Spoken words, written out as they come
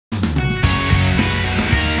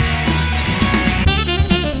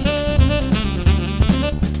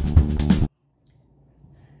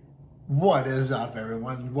What is up,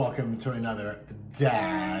 everyone? Welcome to another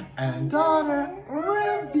Dad and Daughter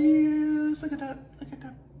Reviews. Look at that, look at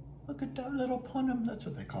that, look at that little punum. That's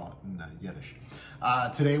what they call it in Yiddish.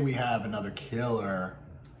 Today we have another killer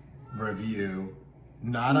review.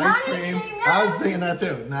 Not ice cream. No. I was thinking that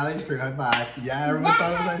too. Not ice cream. High five. Yeah, everyone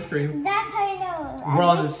thought it was ice cream. That's how you know. We're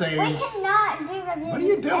all the same. We cannot do reviews. What are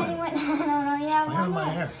you doing? I don't know. Yeah, playing with my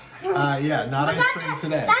hair. Yeah, not ice cream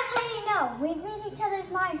today. That's how you know. We read each other's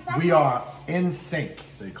minds. We are in sync,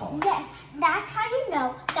 they call it. Yes, that's how you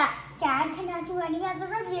know that Dad cannot do any other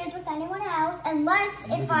reviews with anyone else unless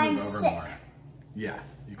if I'm sick. More. Yeah,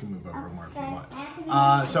 you can move over more if you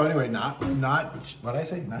want. So anyway, not what did I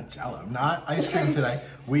say? Not Jello. Not ice cream today.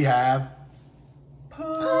 We have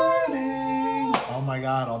pudding. Oh my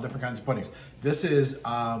God, all different kinds of puddings. This is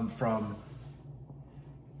from,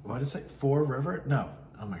 what is it? Four River? No.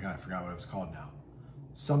 Oh my God, I forgot what it was called now.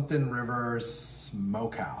 Something Rivers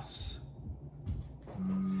Smokehouse.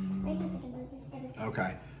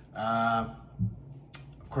 Okay. Of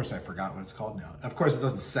course I forgot what it's called now. Of course it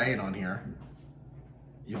doesn't say it on here.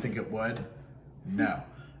 You think it would? No.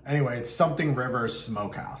 Anyway, it's something Rivers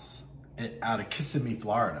Smokehouse out of Kissimmee,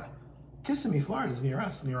 Florida. Kissimmee, Florida is near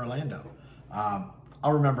us, near Orlando. I'll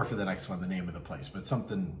remember for the next one the name of the place, but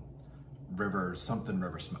something Rivers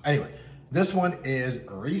Smoke. Anyway, this one is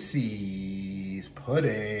Reeses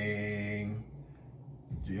Pudding.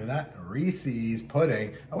 Did you hear that? Reeses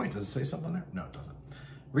Pudding. Oh wait, does it say something there? No, it doesn't.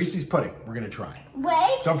 Reeses Pudding. We're gonna try.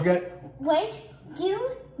 Wait. Don't forget. Wait.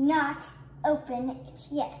 Do not open it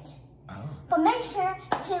yet. Oh. But make sure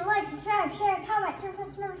to like, subscribe, share, comment, turn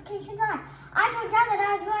post notifications on. I told Dad that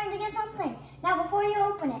I was going to get something. Now, before you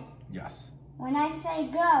open it. Yes. When I say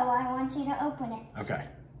go, I want you to open it. Okay.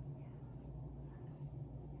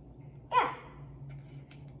 Go.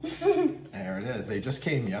 There it is. They just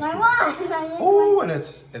came yesterday. Oh, and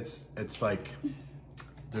it's like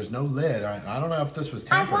there's no lid. I don't know if this was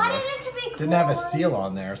tampered with. I wanted it to be cooler. Didn't have a seal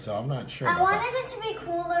on there, so I'm not sure. I wanted it to be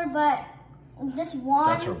cooler, but this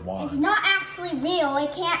wand. That's her wand. It's not actually real.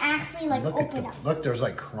 It can't actually like open up. Look, there's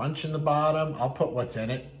like crunch in the bottom. I'll put what's in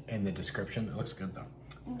it in the description. It looks good though.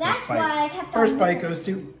 That's why I kept on First bite goes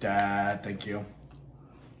to Dad. Thank you.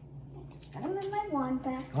 Just gotta move my wand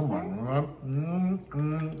back. Oh my God.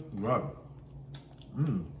 Good.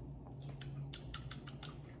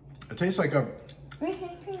 It tastes like a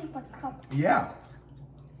Reese's peanut butter cup. Yeah.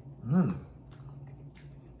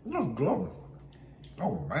 That's good.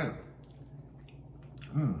 Oh man.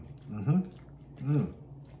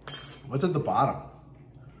 What's at the bottom?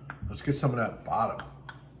 Let's get some of that bottom.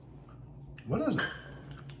 What is it?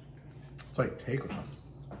 It's like cake or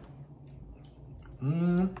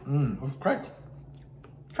something. It's great.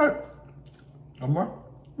 Okay. One more?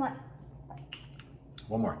 What?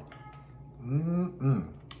 One more.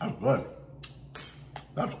 That's good.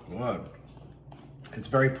 That's good. It's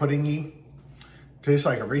very puddingy. Tastes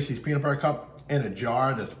like a Reese's peanut butter cup in a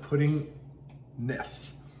jar that's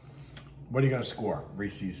puddingness. What are you gonna score,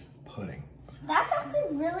 Reese's pudding? That's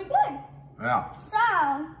actually really good. Yeah. So,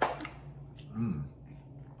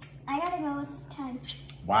 I gotta go with 10.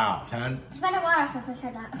 Wow, 10? It's been a while since I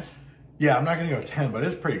said that. Yeah, I'm not gonna go 10, but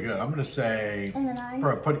it's pretty good. I'm gonna say, in the 9s?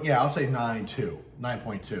 For a pudding, yeah, I'll say 9.2.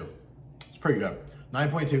 It's pretty good.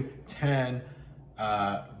 9.2, 10.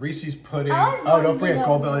 Reese's Pudding. Oh, don't forget,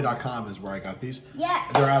 goldbelly.com is where I got these.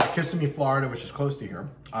 Yes. They're out of Kissimmee, Florida, which is close to here.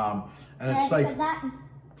 And it's like,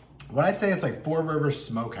 when I say it's like Four Rivers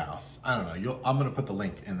Smokehouse, I don't know. I'm going to put the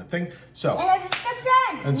link in the thing. So, in the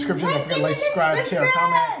description. In the description, don't forget to like, subscribe, share,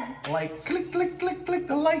 comment, like, click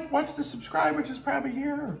the like, watch the subscribe, which is probably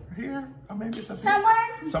here, or maybe it's up here.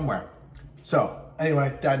 Somewhere. Somewhere. So,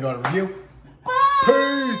 anyway, Dad and Daughter Review.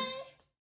 Bye. Peace.